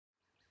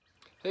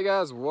Hey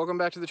guys, welcome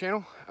back to the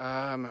channel.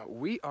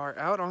 We are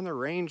out on the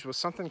range with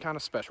something kind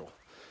of special.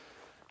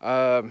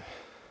 I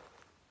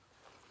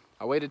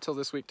waited till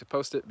this week to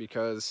post it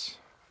because,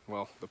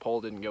 well, the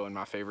poll didn't go in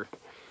my favor,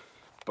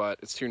 but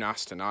it's too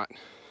nice to not.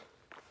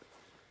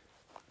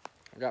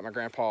 I got my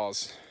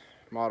grandpa's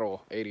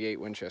Model 88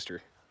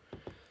 Winchester.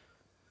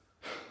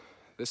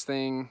 This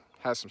thing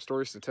has some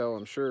stories to tell,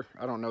 I'm sure.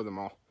 I don't know them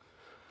all,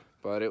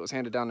 but it was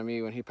handed down to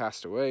me when he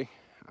passed away.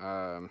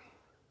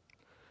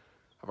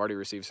 I've already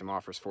received some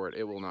offers for it.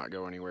 It will not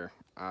go anywhere.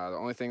 The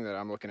only thing that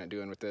I'm looking at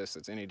doing with this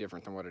that's any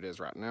different than what it is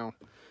right now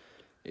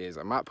is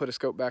I might put a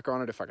scope back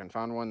on it if I can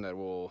find one that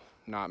will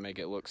not make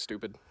it look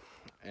stupid.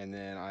 And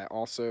then I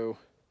also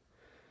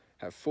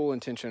have full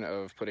intention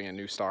of putting a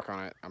new stock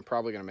on it. I'm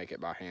probably going to make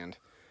it by hand,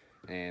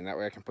 and that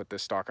way I can put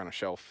this stock on a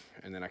shelf,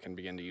 and then I can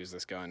begin to use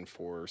this gun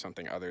for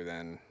something other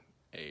than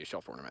a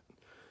shelf ornament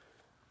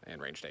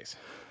and range days.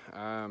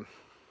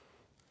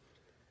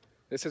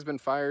 This has been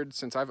fired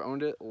since I've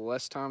owned it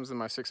less times than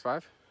my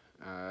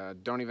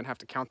 6.5. Don't even have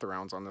to count the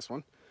rounds on this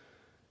one.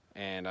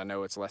 And I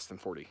know it's less than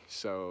 40.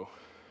 So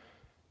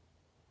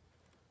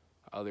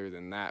other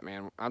than that,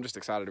 man, I'm just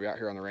excited to be out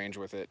here on the range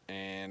with it.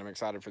 And I'm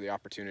excited for the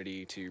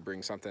opportunity to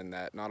bring something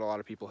that not a lot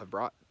of people have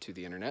brought to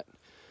the internet.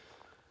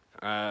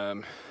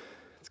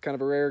 It's kind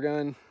of a rare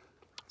gun.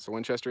 It's a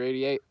Winchester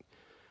 88.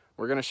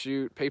 We're gonna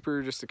shoot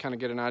paper just to kind of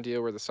get an idea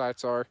where the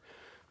sights are.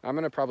 I'm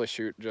gonna probably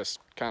shoot just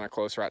kind of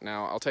close right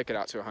now. I'll take it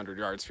out to 100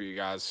 yards for you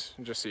guys,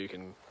 just so you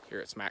can hear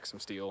it smack some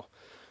steel.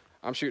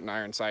 I'm shooting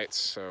iron sights,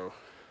 so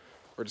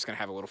we're just gonna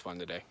have a little fun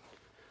today.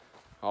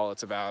 All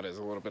it's about is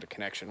a little bit of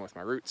connection with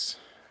my roots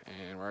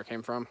and where I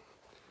came from.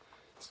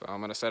 So I'm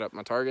gonna set up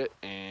my target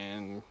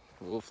and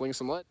we'll fling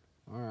some lead.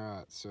 All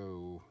right,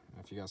 so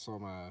if you guys saw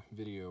my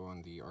video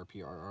on the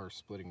RPRR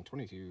splitting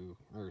 22,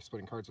 or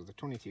splitting cards with a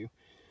 22,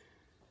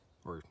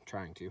 or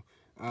trying to,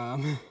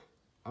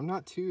 I'm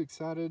not too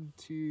excited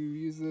to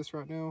use this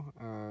right now.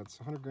 It's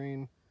 100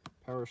 grain,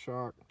 power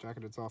shock,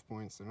 jacketed soft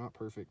points. They're not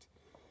perfect.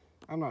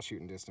 I'm not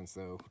shooting distance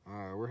though.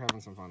 We're having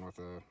some fun with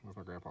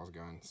my grandpa's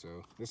gun. So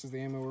this is the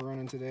ammo we're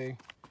running today.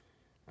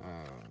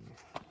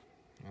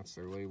 That's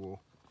their label.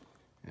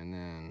 And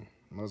then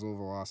muzzle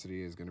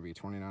velocity is going to be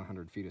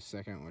 2,900 feet a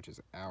second, which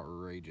is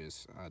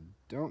outrageous. I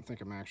don't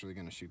think I'm actually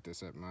going to shoot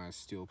this at my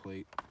steel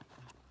plate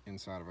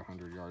inside of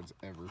 100 yards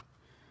ever.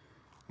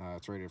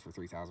 It's rated for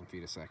 3,000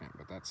 feet a second,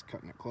 but that's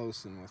cutting it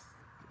close, and with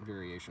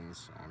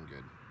variations, I'm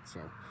good. So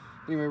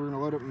anyway, we're gonna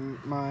load up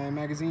my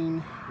magazine,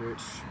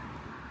 which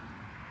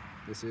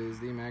this is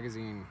the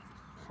magazine.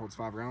 It holds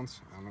 5 rounds.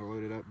 I'm gonna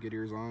load it up, get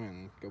ears on,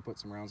 and go put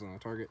some rounds on the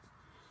target.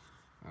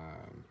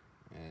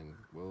 And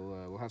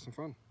we'll have some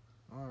fun.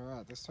 All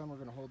right, this time we're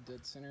gonna hold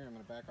dead center. I'm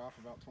gonna back off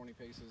about 20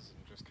 paces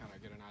and just kind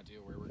of get an idea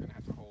where we're gonna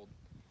have to hold.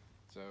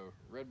 So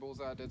red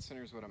bullseye dead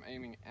center is what I'm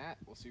aiming at.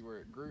 We'll see where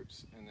it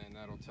groups, and then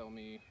that'll tell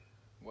me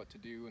what to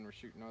do when we're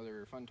shooting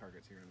other fun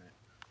targets here in a minute.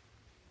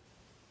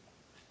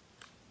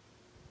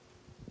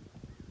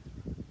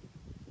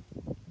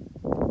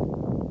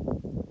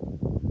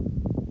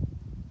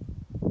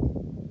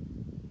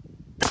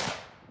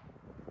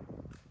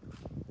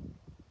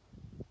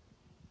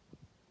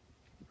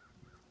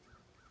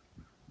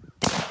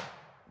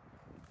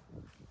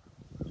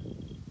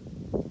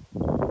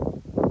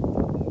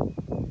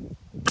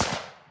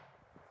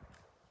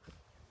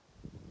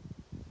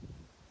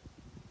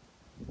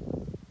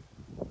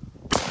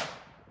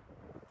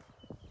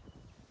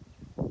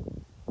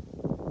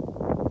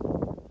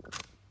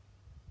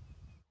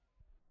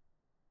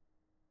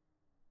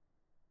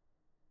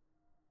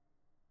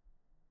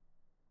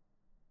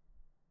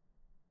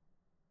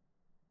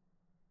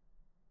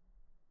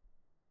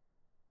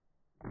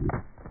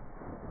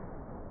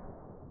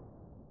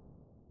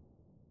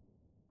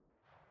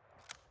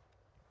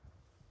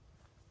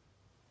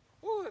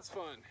 Oh, that's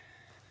fun.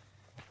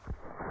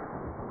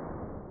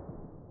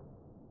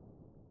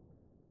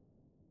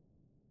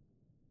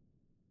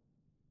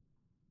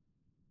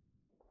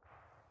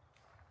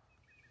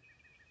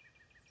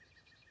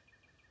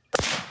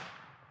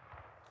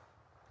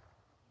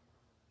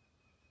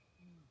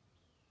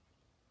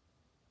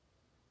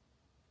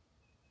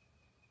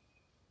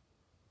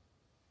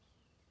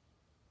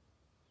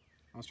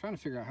 I was trying to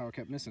figure out how I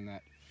kept missing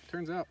that.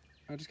 Turns out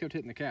I just kept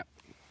hitting the cap.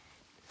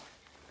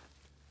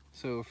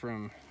 So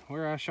from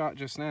where I shot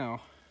just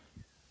now,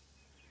 I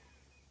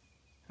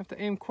have to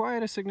aim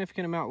quite a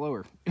significant amount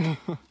lower.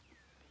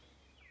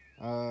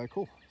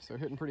 Cool. So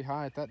hitting pretty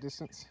high at that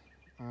distance.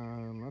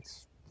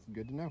 That's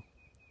good to know.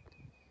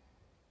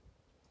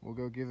 We'll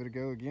go give it a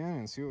go again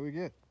and see what we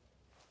get.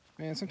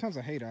 Man, sometimes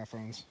I hate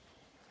iPhones.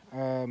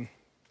 I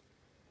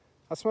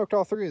smoked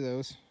all 3 of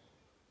those.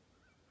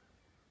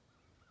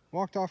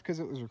 Walked off because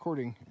it was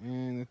recording,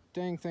 and the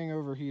dang thing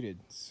overheated.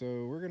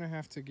 So we're gonna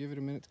have to give it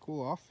a minute to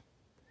cool off.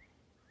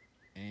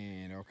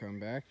 And I'll come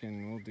back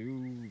and we'll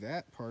do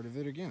that part of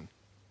it again.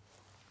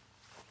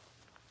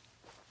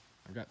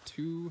 I've got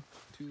 2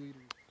 liters.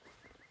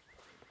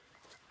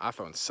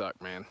 iPhones suck,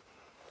 man.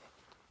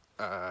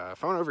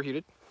 Phone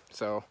overheated,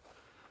 so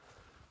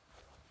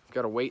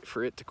gotta wait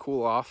for it to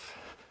cool off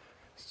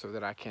so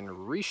that I can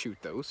reshoot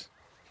those,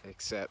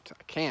 except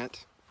I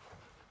can't.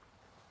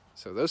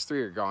 So those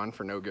 3 are gone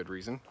for no good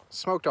reason.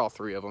 Smoked all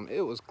 3 of them.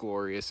 It was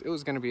glorious. It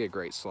was going to be a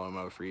great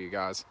slow-mo for you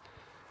guys.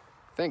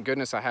 Thank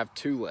goodness I have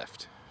 2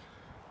 left.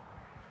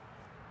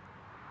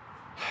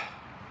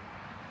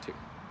 2.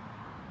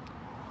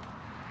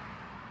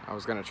 I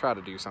was going to try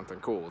to do something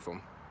cool with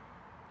them.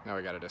 Now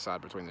we got to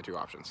decide between the 2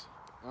 options.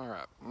 All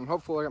right, I'm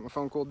hopeful I got my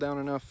phone cooled down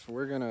enough.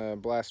 We're going to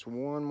blast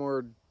one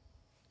more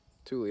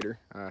 2-liter.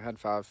 I had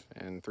 5,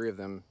 and 3 of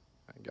them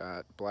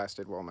got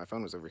blasted while my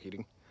phone was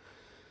overheating.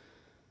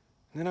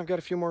 And then I've got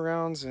a few more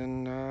rounds,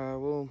 and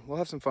we'll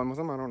have some fun with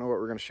them. I don't know what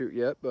we're going to shoot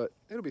yet, but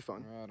it'll be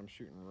fun. All right, I'm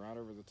shooting right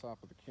over the top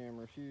of the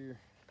camera here,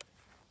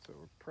 so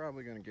we're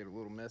probably going to get a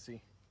little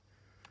messy.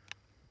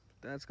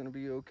 But that's going to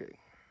be okay.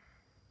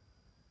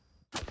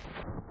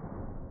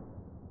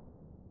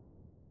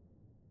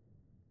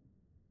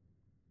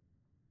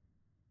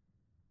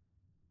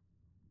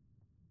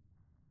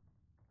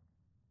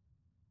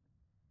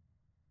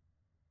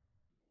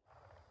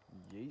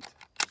 Yeet.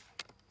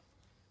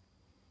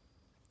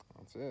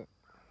 That's it.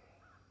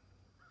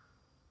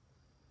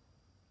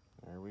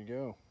 There we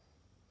go.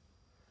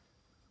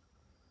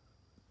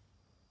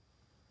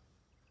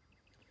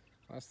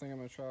 Last thing I'm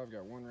going to try, I've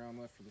got 1 round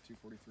left for the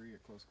 243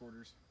 at close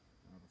quarters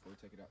before we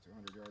take it out to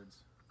 100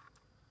 yards,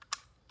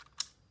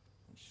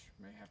 which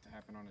may have to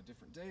happen on a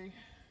different day.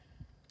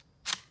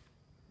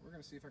 We're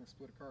going to see if I can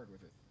split a card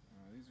with it.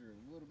 These are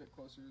a little bit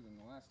closer than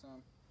the last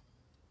time,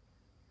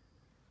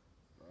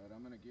 but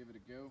I'm going to give it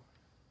a go.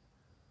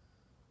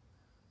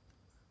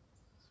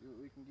 See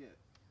what we can get.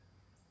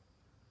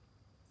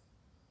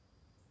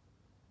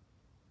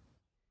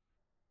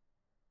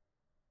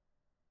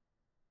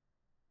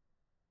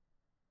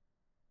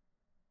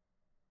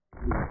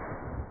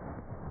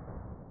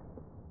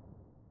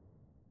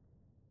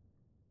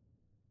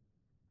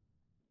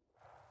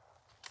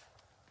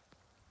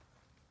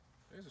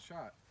 There's a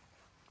shot.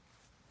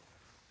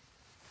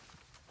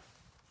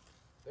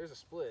 There's a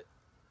split.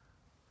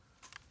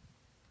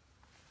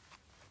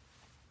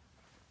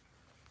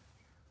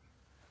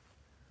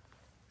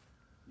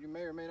 You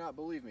may or may not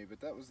believe me,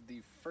 but that was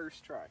the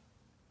first try.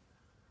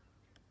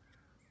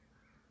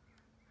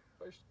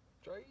 First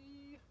try.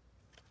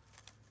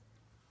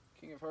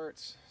 King of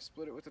Hearts,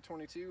 split it with the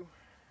 22.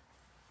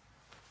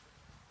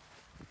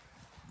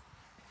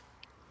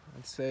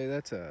 I'd say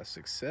that's a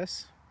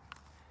success.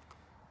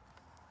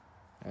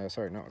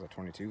 Sorry, no, it was a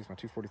 22. It was my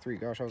 243.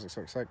 Gosh, I was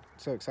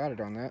so excited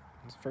on that.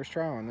 It's the first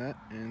try on that,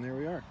 and there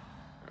we are.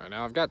 All right,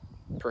 now I've got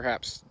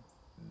perhaps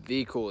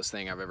the coolest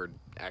thing I've ever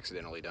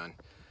accidentally done.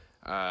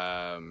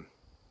 I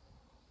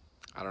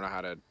don't know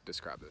how to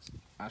describe this.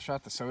 I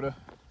shot the soda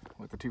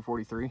with the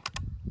 243,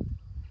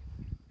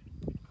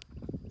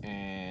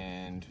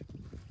 and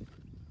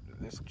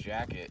this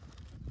jacket,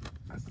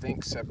 I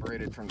think,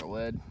 separated from the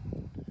lead.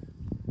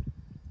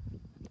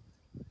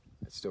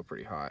 It's still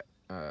pretty hot.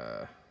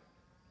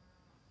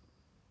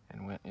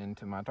 And went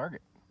into my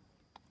target.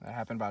 That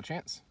happened by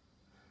chance.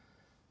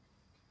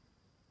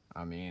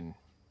 I mean,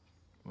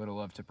 would have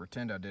loved to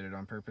pretend I did it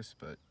on purpose,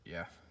 but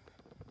yeah.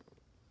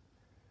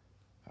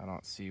 I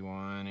don't see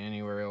one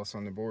anywhere else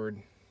on the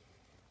board.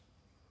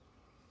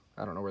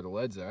 I don't know where the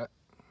lead's at,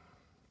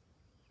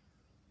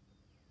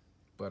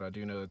 but I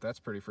do know that that's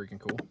pretty freaking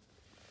cool.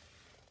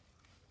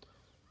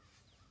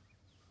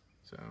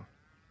 So,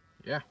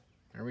 yeah,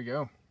 there we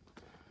go.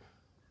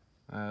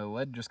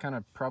 Lead just kind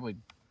of probably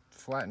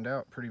flattened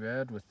out pretty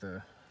bad with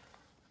the,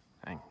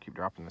 dang, keep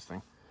dropping this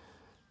thing,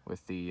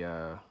 with the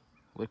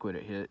liquid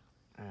it hit,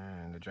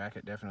 and the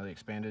jacket definitely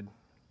expanded.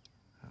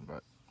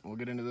 But we'll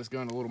get into this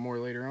gun a little more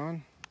later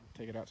on.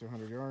 Take it out to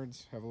 100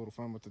 yards, have a little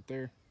fun with it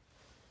there.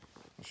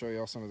 I'll show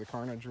y'all some of the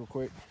carnage real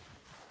quick.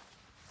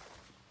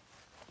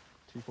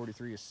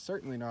 243 is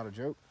certainly not a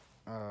joke.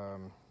 As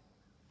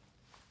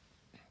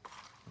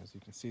you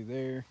can see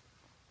there,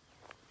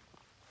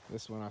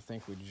 this one I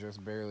think we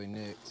just barely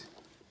nicked.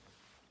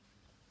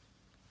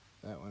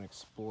 That one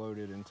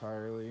exploded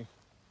entirely.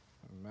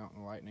 The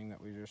mountain lightning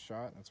that we just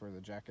shot, that's where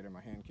the jacket in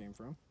my hand came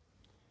from.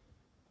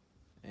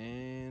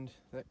 And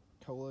that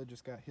cola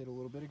just got hit a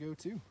little bit ago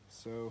too.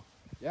 So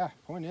yeah,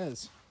 point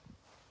is,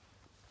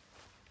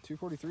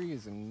 243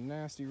 is a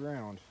nasty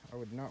round. I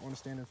would not want to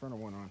stand in front of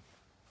one on.